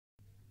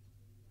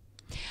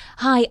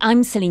Hi,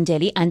 I'm Celine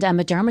Daly and I'm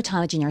a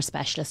dermatology nurse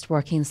specialist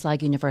working in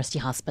Sligo University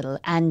Hospital.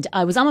 And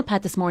I was on my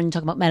pad this morning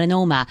talking about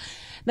melanoma.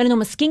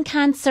 Melanoma skin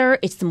cancer,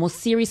 it's the most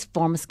serious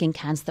form of skin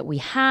cancer that we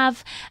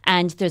have.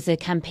 And there's a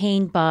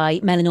campaign by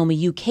Melanoma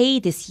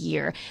UK this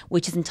year,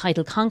 which is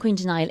entitled Conquering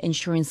Denial,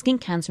 Ensuring Skin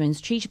Cancer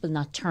is Treatable,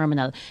 Not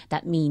Terminal.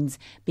 That means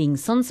being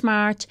sun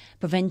smart,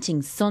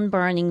 preventing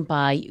sunburning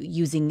by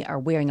using or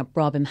wearing a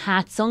broad brim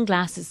hat,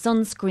 sunglasses,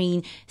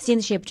 sunscreen, stay in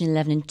the shade between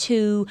 11 and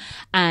 2,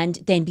 and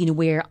then being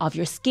aware of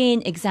your skin,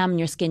 examine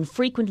your skin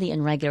frequently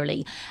and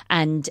regularly.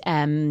 And,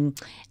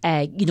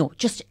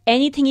 just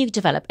anything you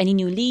develop, any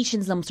new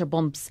lesions, lumps or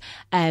bumps,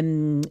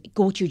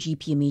 go to your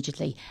GP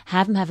immediately.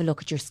 Have them have a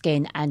look at your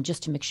skin and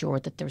just to make sure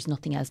that there's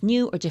nothing else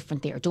new or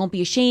different there. Don't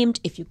be ashamed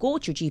if you go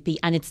to your GP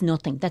and it's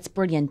nothing. That's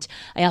brilliant.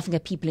 I often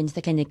get people into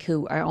the clinic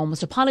who are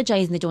almost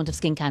apologising they don't have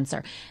skin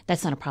cancer.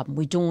 That's not a problem.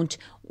 We don't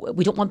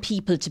want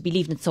people to be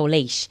leaving it so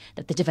late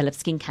that they develop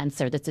skin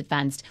cancer that's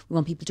advanced. We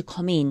want people to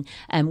come in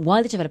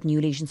while they develop new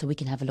lesions so we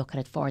can have a look at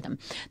it for them.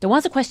 There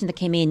was a question that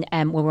came in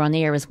when we were on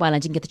air as well. I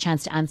didn't get the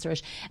chance to answer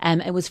it.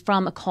 It was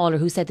from a caller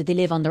who said that they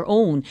live on their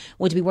own.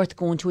 Would it be worth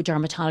going to a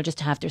dermatologist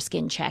to have their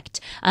skin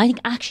checked? And I think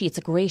actually it's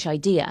a great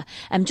idea.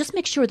 Just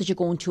make sure that you're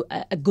going to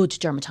a good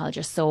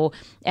dermatologist. So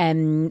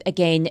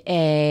again,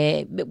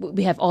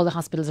 we have all the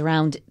hospitals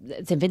around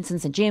St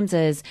Vincent's, St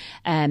James's,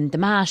 the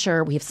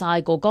Mater, we have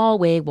Sligo,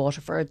 Galway,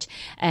 Waterford,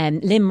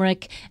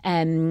 Limerick,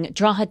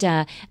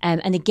 Drogheda,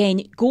 and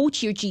again, go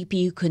to your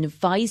GP who can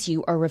advise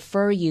you or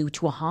refer you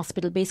to a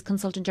hospital-based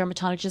consultant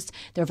dermatologist.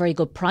 They're very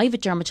good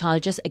private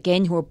dermatologists,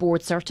 again, who are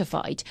board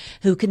certified,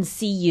 who can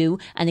see you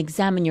and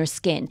examine your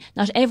skin.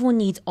 Not everyone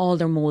needs all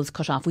their moles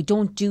cut off. We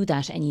don't do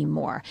that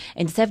anymore.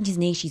 In the 70s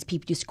and 80s,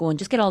 people used to go and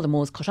just get all the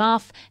moles cut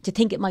off to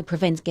think it might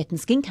prevent getting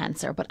skin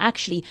cancer. But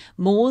actually,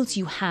 moles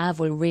you have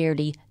will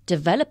rarely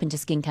develop into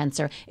skin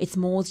cancer. It's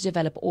moles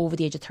develop over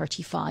the age of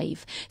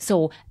 35.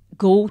 So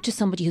go to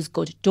somebody who's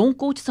good. Don't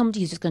go to somebody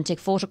who's just going to take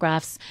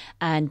photographs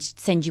and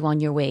send you on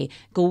your way.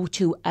 Go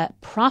to a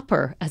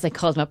proper, as I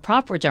call them, a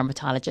proper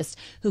dermatologist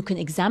who can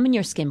examine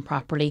your skin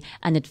properly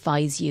and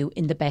advise you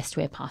in the best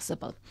way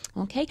possible.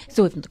 Okay,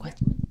 so we have another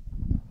question.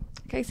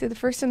 Okay, so the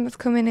first one that's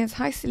come in is,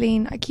 hi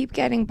Celine, I keep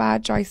getting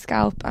bad dry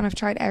scalp and I've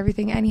tried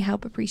everything. Any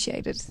help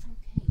appreciated?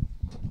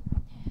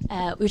 We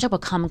were talking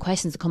about common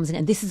questions that comes in,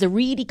 and this is a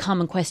really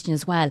common question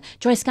as well.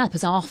 Dry scalp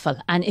is awful,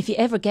 and if you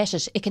ever get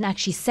it, it can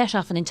actually set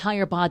off an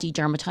entire body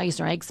dermatitis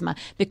or eczema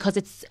because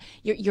it's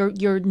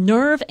your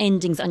nerve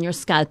endings on your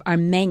scalp are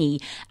many,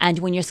 and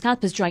when your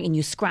scalp is dry and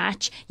you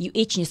scratch, you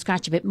itch and you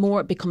scratch a bit more,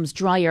 it becomes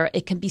drier.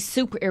 It can be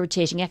super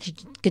irritating. It actually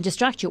can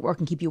distract you at work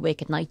and keep you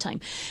awake at night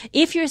time.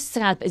 If your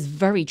scalp is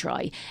very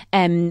dry,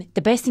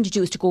 the best thing to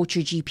do is to go to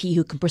your GP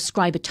who can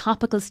prescribe a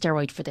topical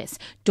steroid for this.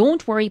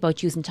 Don't worry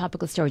about using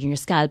topical steroid on your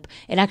scalp.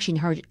 It actually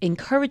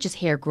encourages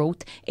hair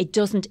growth. It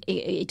doesn't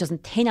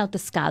thin out the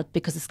scalp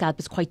because the scalp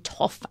is quite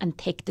tough and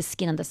thick, the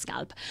skin on the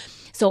scalp.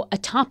 So a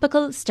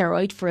topical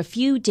steroid for a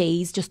few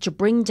days just to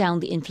bring down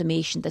the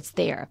inflammation that's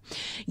there.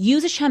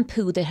 Use a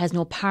shampoo that has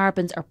no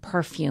parabens or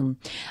perfume.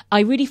 I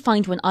really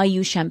find when I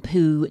use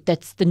shampoo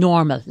that's the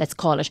normal, let's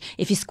call it,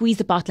 if you squeeze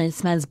the bottle and it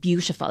smells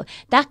beautiful,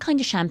 that kind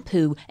of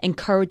shampoo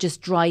encourages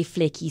dry,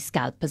 flaky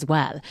scalp as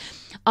well.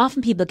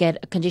 Often people get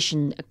a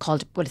condition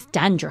called, it's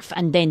dandruff,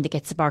 and then they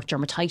get seborrheic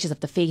dermatitis of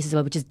the face as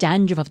well, which is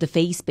dandruff of the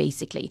face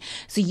basically.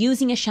 So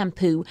using a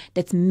shampoo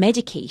that's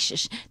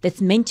medicated,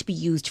 that's meant to be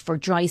used for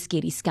dry,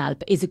 scaly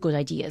scalp is a good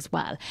idea as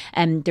well.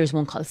 There's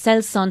one called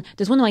Selsun.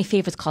 There's one of my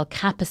favourites called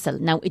Capicil.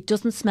 Now, it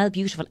doesn't smell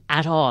beautiful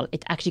at all.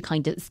 It actually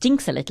kind of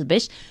stinks a little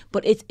bit,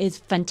 but it is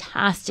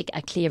fantastic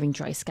at clearing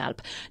dry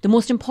scalp. The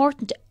most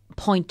important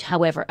point,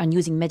 however, on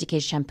using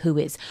medicated shampoo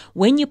is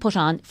when you put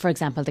on, for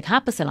example, the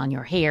Capicil on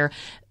your hair,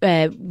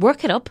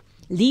 work it up.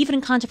 Leave it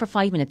in contact for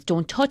 5 minutes.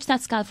 Don't touch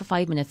that scalp for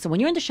 5 minutes. So when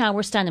you're in the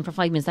shower standing for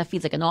 5 minutes, that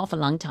feels like an awful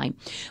long time.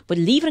 But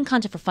leave it in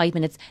contact for 5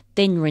 minutes,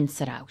 then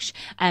rinse it out.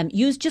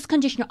 Use just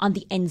conditioner on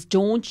the ends.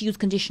 Don't use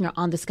conditioner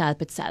on the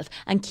scalp itself.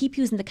 And keep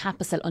using the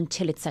Capicil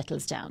until it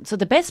settles down. So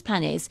the best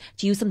plan is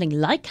to use something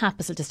like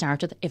Capicil to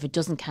start with. If it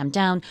doesn't calm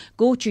down,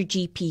 go to your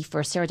GP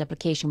for a steroid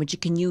application, which you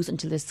can use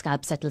until the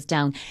scalp settles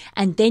down.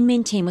 And then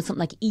maintain with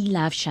something like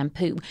Elav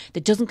shampoo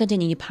that doesn't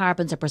contain any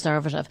parabens or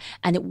preservative,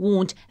 and it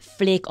won't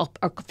flake up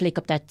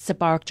that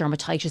seborrheic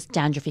dermatitis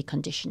dandruffy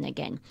condition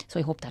again. So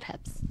I hope that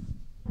helps.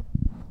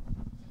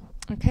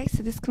 Okay,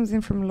 so this comes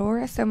in from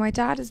Laura. So my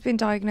dad has been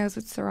diagnosed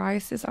with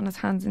psoriasis on his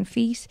hands and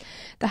feet.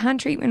 The hand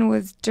treatment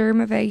was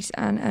Dermavate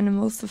and an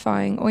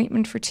emulsifying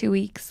ointment for 2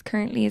 weeks.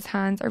 Currently his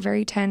hands are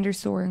very tender,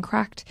 sore and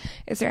cracked.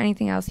 Is there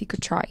anything else he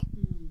could try?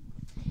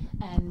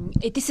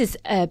 This is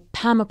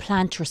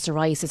palmoplantar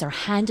psoriasis or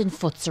hand and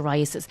foot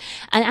psoriasis.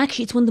 And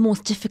actually, it's one of the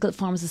most difficult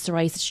forms of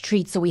psoriasis to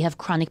treat. So we have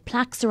chronic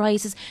plaque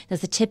psoriasis.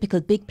 There's the typical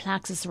big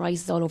plaques of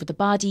psoriasis all over the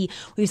body.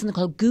 We have something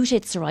called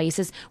goutte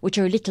psoriasis, which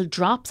are little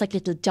drops, like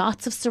little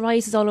dots of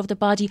psoriasis all over the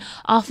body.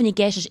 Often you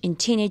get it in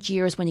teenage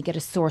years when you get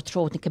a sore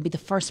throat. It can be the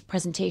first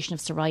presentation of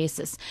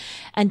psoriasis.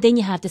 And then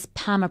you have this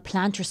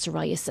palmoplantar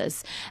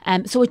psoriasis.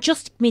 So it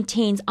just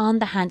maintains on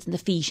the hands and the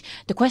feet.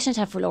 The question I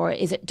have for Laura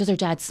is, does her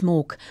dad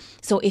smoke?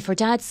 So if her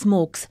dad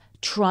smokes,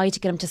 try to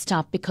get him to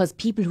stop, because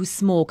people who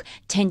smoke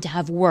tend to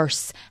have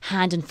worse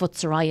hand and foot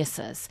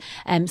psoriasis.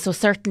 So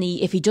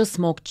certainly if he does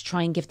smoke, to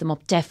try and give them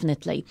up,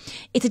 definitely.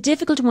 It's a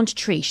difficult one to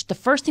treat. The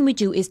first thing we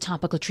do is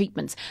topical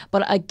treatments.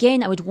 But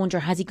again, I would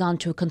wonder, has he gone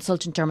to a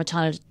consultant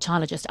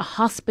dermatologist, a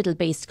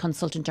hospital-based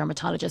consultant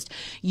dermatologist?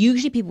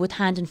 Usually people with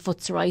hand and foot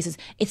psoriasis,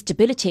 it's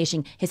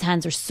debilitating. His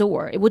hands are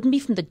sore. It wouldn't be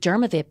from the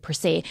Dermavip per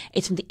se.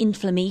 It's from the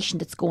inflammation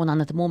that's going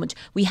on at the moment.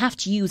 We have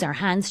to use our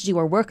hands to do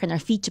our work and our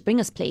feet to bring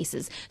us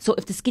places. So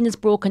if the skin is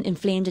broken,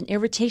 inflamed and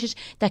irritated,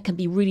 that can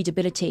be really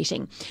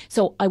debilitating.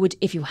 So I would,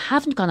 if you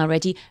haven't gone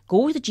already,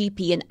 go to the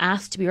GP and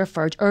ask to be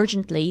referred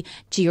urgently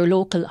to your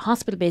local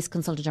hospital-based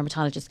consultant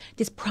dermatologist.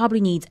 This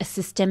probably needs a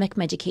systemic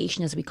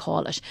medication, as we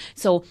call it.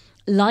 So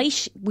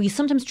light, we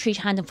sometimes treat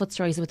hand and foot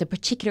psoriasis with a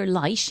particular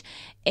light.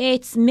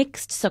 It's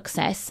mixed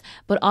success,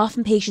 but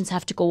often patients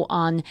have to go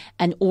on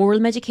an oral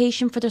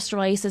medication for their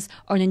psoriasis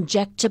or an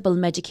injectable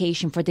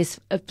medication for this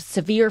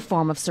severe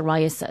form of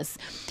psoriasis.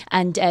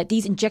 And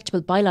these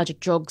injectable biologic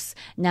drugs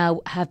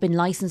now have been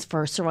licensed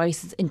for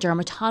psoriasis in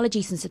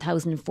dermatology since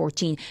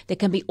 2014. They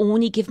can be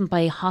only given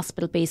by a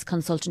hospital-based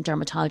consultant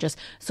dermatologist.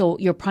 So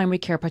your primary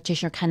care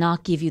practitioner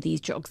cannot give you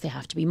these drugs. They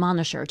have to be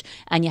monitored,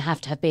 and you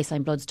have to have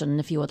baseline bloods done and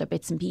a few other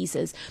bits and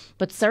pieces.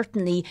 But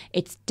certainly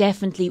it's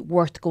definitely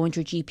worth going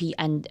to your GP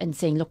and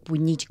saying, look, we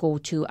need to go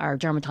to our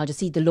dermatologist,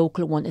 see the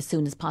local one as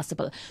soon as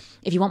possible.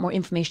 If you want more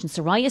information on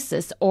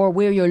psoriasis or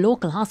where your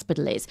local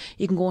hospital is,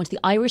 you can go onto the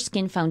Irish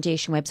Skin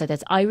Foundation website.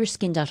 That's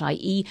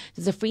irishskin.ie.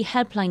 There's a free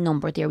helpline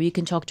number there where you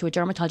can talk to a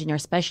dermatology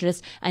nurse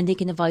specialist and they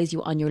can advise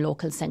you on your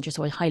local centre.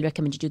 So I highly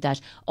recommend you do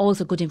that.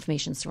 Also good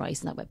information on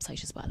psoriasis on that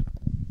website as well.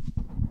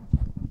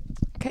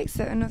 Okay,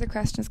 so another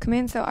question has come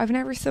in. So I've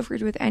never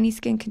suffered with any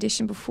skin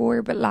condition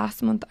before, but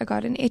last month I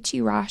got an itchy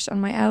rash on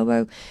my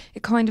elbow.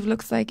 It kind of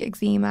looks like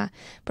eczema,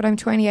 but I'm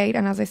 28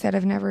 and as I said,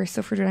 I've never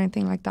suffered with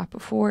anything like that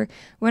before.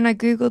 When I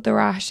googled the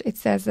rash, it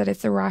says that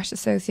it's a rash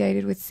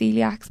associated with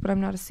celiacs, but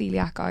I'm not a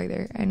celiac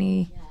either. And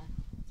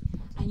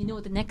you know,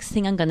 the next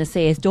thing I'm going to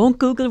say is don't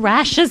Google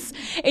rashes.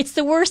 It's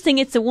the worst thing.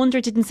 It's a wonder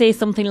it didn't say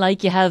something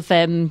like you have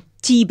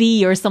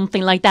TB or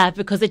something like that,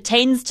 because it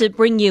tends to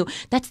bring you.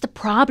 That's the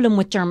problem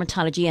with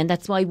dermatology, and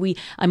that's why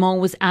I'm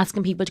always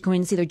asking people to come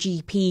in and see their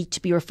GP,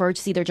 to be referred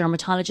to see their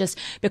dermatologist,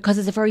 because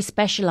it's a very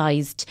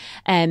specialised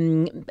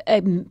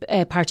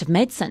part of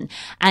medicine.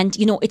 And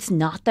you know, it's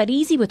not that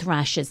easy with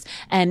rashes.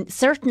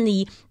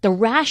 Certainly the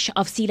rash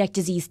of celiac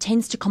disease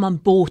tends to come on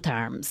both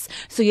arms,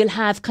 so you'll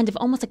have kind of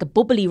almost like a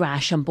bubbly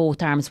rash on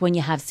both arms when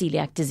you have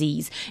celiac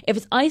disease. If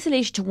it's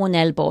isolated to one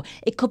elbow,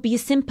 it could be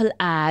as simple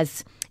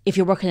as, if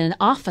you're working in an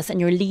office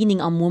and you're leaning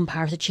on one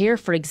part of the chair,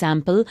 for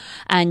example,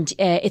 and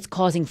it's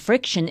causing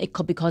friction, it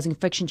could be causing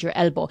friction to your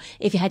elbow.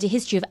 If you had a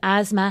history of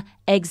asthma,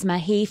 eczema,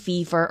 hay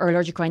fever or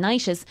allergic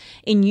rhinitis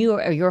in you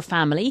or your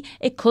family,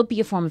 it could be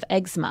a form of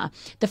eczema.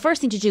 The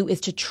first thing to do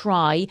is to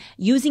try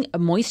using a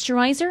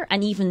moisturiser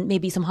and even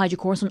maybe some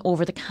hydrocortisone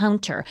over the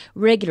counter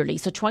regularly.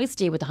 So twice a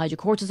day with the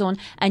hydrocortisone,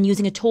 and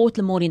using a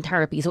total emollient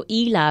therapy. So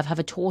ELAV have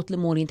a total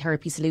emollient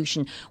therapy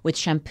solution with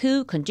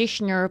shampoo,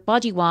 conditioner,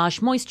 body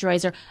wash,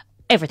 moisturiser,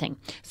 everything.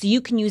 So you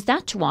can use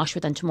that to wash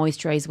with and to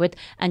moisturise with,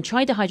 and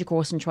try the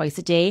hydrocortisone twice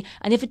a day.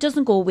 And if it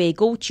doesn't go away,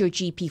 go to your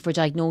GP for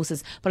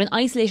diagnosis. But an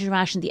isolated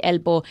rash in the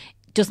elbow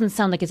doesn't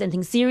sound like it's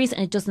anything serious,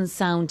 and it doesn't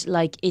sound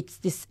like it's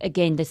this,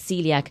 again, the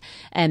celiac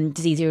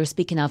disease you're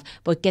speaking of.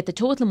 But get the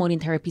total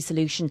emollient therapy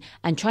solution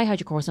and try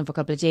hydrocortisone for a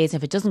couple of days. And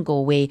if it doesn't go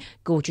away,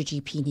 go to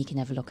your GP and he can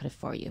have a look at it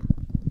for you.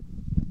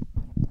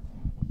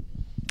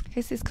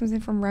 Okay, so this comes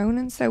in from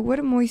Ronan. So would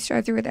a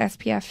moisturiser with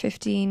SPF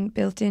 15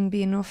 built in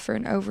be enough for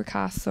an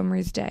overcast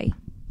summer's day?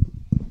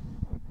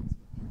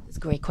 It's a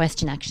great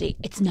question, actually.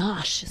 It's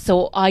not.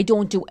 So I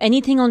don't do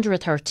anything under a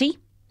 30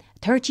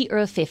 or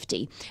a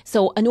 50.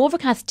 So an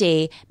overcast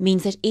day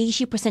means that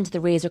 80% of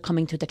the rays are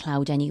coming through the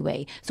cloud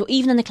anyway. So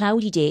even on a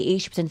cloudy day,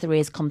 80% of the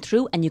rays come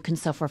through and you can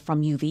suffer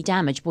from UV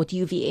damage, both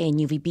UVA and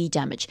UVB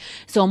damage.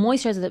 So a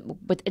moisturiser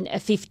with a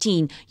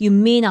 15, you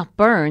may not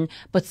burn,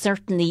 but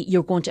certainly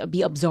you're going to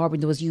be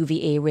absorbing those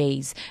UVA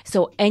rays.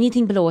 So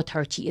anything below a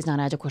 30 is not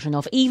adequate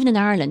enough, even in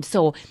Ireland.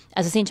 So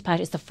as I was saying to Pat,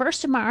 it's the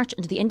 1st of March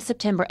until the end of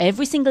September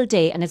every single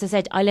day. And as I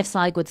said, I left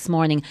Sligo this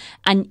morning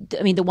and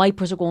I mean, the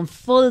wipers are going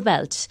full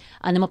belt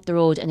and I'm up the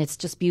road and it's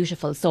just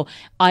beautiful. So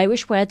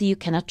Irish weather you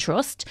cannot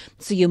trust,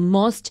 so you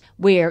must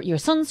wear your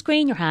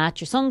sunscreen, your hat,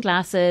 your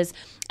sunglasses,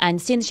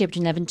 and stay in the shade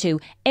between 11 and 2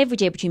 every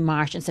day between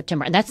March and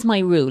September. And that's my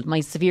rule,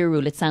 my severe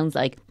rule, it sounds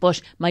like,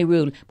 but my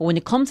rule. But when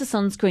it comes to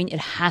sunscreen, it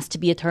has to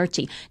be a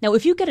 30. Now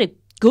if you get a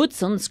good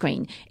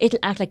sunscreen, it'll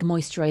act like a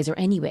moisturiser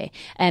anyway.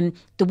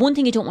 The one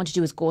thing you don't want to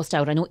do is ghost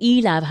out. I know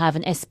eLab have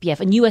an SPF,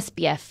 a new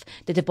SPF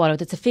that they bought out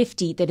that's a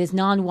 50 that is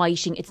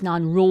non-whiting, it's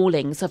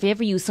non-rolling. So if you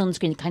ever use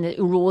sunscreen, it kind of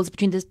rolls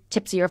between the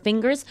tips of your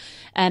fingers.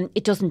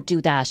 It doesn't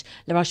do that.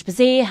 La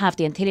Roche-Posay have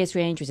the Antilles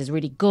range, which is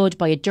really good.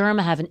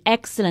 Bioderma have an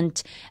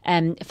excellent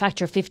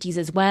factor 50s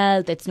as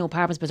well. That's no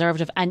parabens,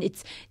 preservative, and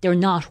they're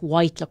not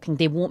white looking.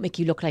 They won't make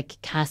you look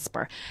like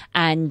Casper.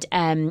 And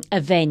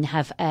Aven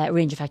have a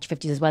range of factor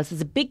 50s as well. So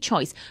there's a big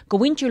choice.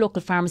 Go into your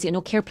local pharmacy. I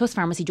know Care Plus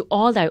Pharmacy do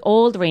all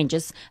the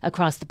ranges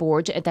across the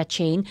board at that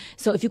chain.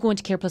 So if you go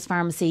into Care Plus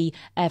Pharmacy,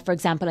 for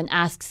example, and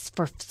asks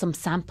for some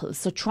samples,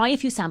 so try a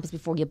few samples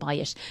before you buy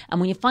it. And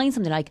when you find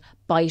something like,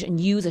 buy it and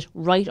use it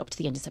right up to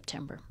the end of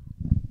September.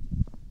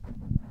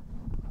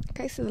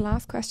 Okay, so the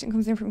last question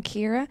comes in from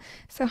Kira.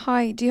 So,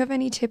 hi, do you have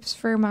any tips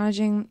for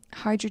managing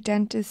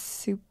hydrodentis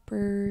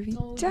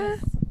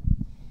supervita?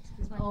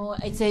 Oh,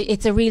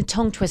 it's a real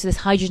tongue twister, this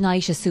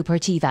hidradenitis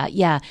suppurativa.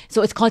 Yeah,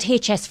 so it's called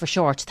HS for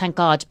short, thank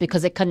God,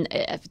 because it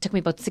took me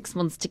about 6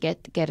 months to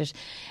get it.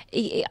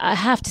 I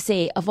have to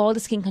say, of all the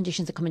skin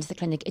conditions that come into the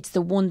clinic, it's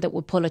the one that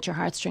will pull at your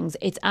heartstrings.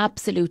 It's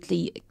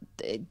absolutely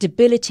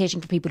debilitating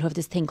for people who have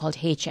this thing called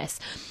HS.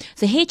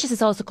 So HS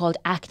is also called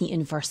acne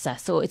inversa.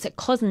 So it's a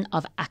cousin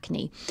of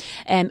acne.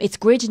 It's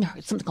graded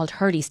in something called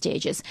Hurley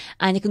stages,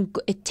 and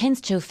it tends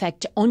to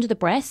affect under the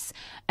breasts,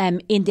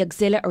 in the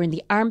axilla or in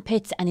the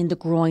armpits and in the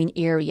groin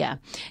area.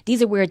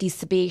 These are where these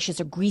sebaceous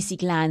or greasy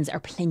glands are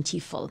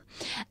plentiful.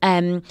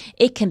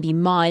 It can be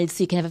mild,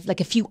 so you can have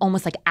like a few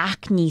almost like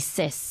acne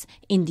cysts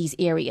in these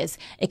areas.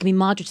 It can be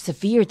moderate to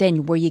severe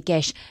then, where you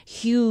get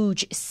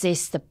huge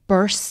cysts that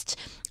burst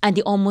and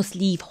they almost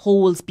leave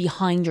holes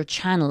behind your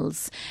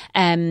channels.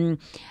 And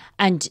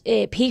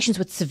patients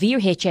with severe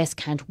HS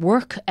can't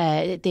work.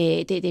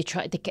 They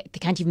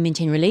can't even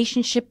maintain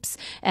relationships.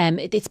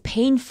 It's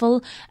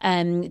painful.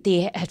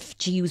 They have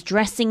to use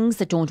dressings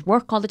that don't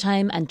work all the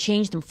time and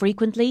change them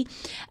frequently.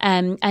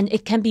 And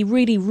it can be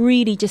really,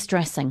 really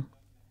distressing.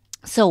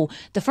 So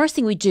the first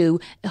thing we do,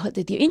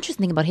 the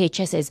interesting thing about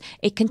HS is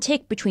it can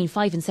take between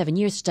 5 and 7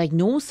 years to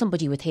diagnose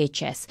somebody with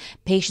HS.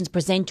 Patients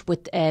present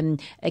with,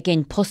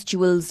 again,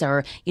 pustules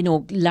or,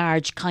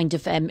 large kind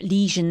of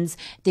lesions.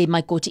 They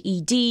might go to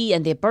ED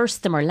and they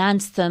burst them or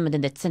lance them, and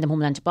then they send them home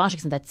with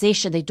antibiotics, and that's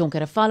it, and they don't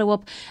get a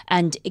follow-up.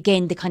 And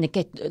again, they kind of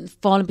get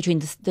fallen between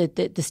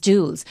the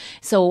stools.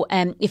 So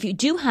if you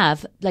do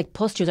have like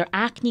pustules or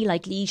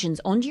acne-like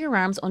lesions under your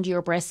arms, under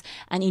your breasts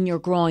and in your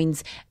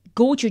groins,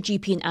 go to your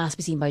GP and ask to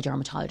be seen by a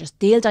dermatologist.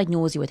 They'll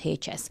diagnose you with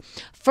HS.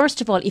 First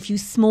of all, if you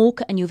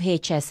smoke and you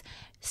have HS,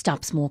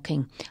 stop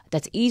smoking.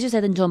 That's easier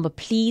said than done, but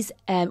please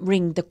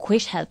ring the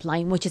Quit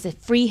helpline, which is a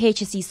free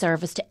HSE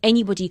service to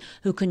anybody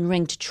who can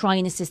ring to try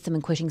and assist them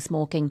in quitting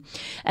smoking.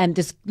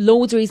 There's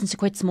loads of reasons to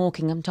quit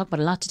smoking. I'm talking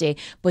about a lot today,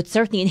 but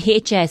certainly in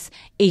HS,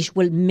 it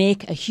will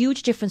make a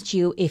huge difference to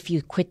you if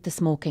you quit the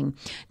smoking.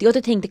 The other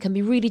thing that can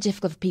be really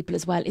difficult for people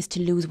as well is to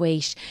lose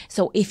weight.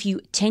 So if you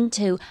tend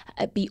to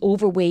be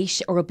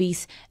overweight or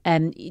obese,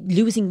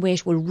 losing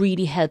weight will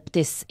really help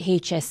this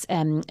HS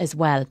as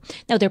well.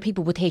 Now, there are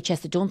people with HS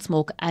that don't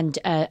smoke and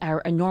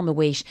are a normal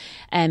weight,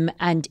 and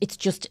it's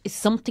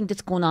something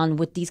that's going on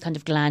with these kind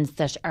of glands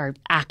that are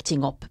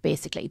acting up,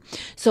 basically.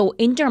 So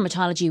in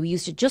dermatology, we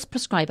used to just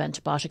prescribe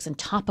antibiotics and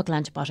topical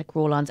antibiotic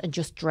roll-ons and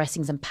just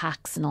dressings and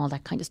packs and all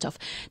that kind of stuff.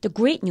 The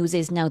great news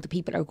is now that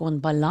people are going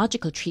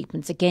biological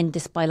treatments. Again,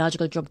 this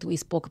biological drug that we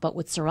spoke about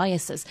with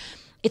psoriasis,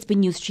 it's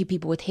been used to treat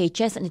people with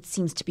HS and it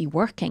seems to be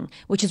working,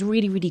 which is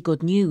really, really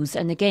good news.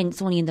 And again,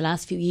 it's only in the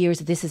last few years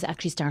that this has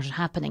actually started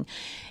happening.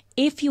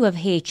 If you have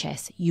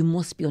HS, you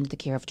must be under the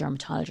care of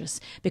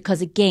dermatologists,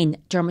 because again,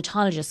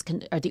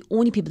 dermatologists are the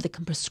only people that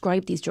can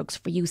prescribe these drugs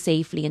for you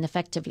safely and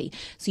effectively.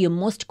 So you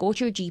must go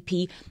to your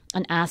GP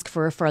and ask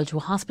for a referral to a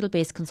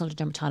hospital-based consultant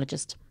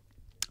dermatologist.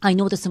 I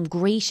know there's some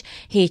great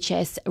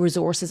HS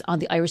resources on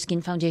the Irish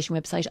Skin Foundation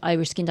website,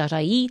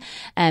 irishskin.ie.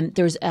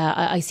 There's,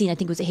 I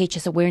think it was a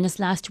HS awareness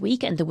last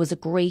week, and there was a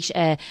great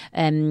stuff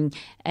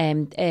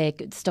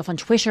on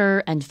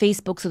Twitter and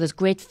Facebook. So there's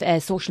great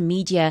social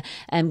media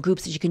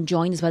groups that you can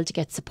join as well to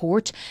get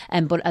support.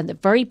 But at the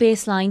very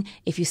baseline,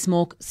 if you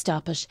smoke,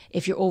 stop it.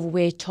 If you're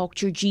overweight, talk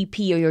to your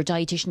GP or your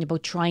dietitian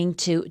about trying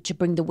to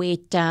bring the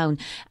weight down.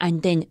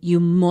 And then you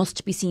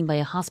must be seen by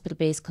a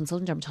hospital-based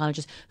consultant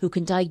dermatologist who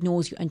can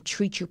diagnose you and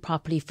treat you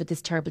properly for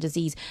this terrible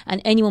disease. And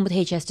anyone with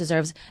HS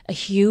deserves a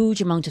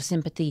huge amount of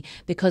sympathy,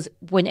 because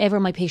whenever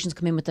my patients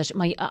come in with that,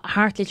 my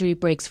heart literally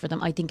breaks for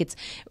them. I think it's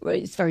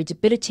very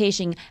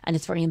debilitating and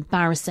it's very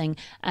embarrassing,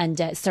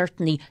 and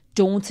certainly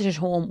don't sit at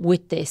home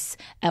with this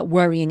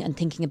worrying and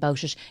thinking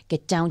about it.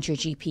 Get down to your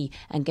GP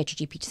and get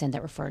your GP to send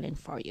that referral in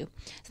for you.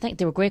 So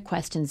they were great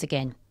questions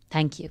again.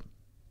 Thank you.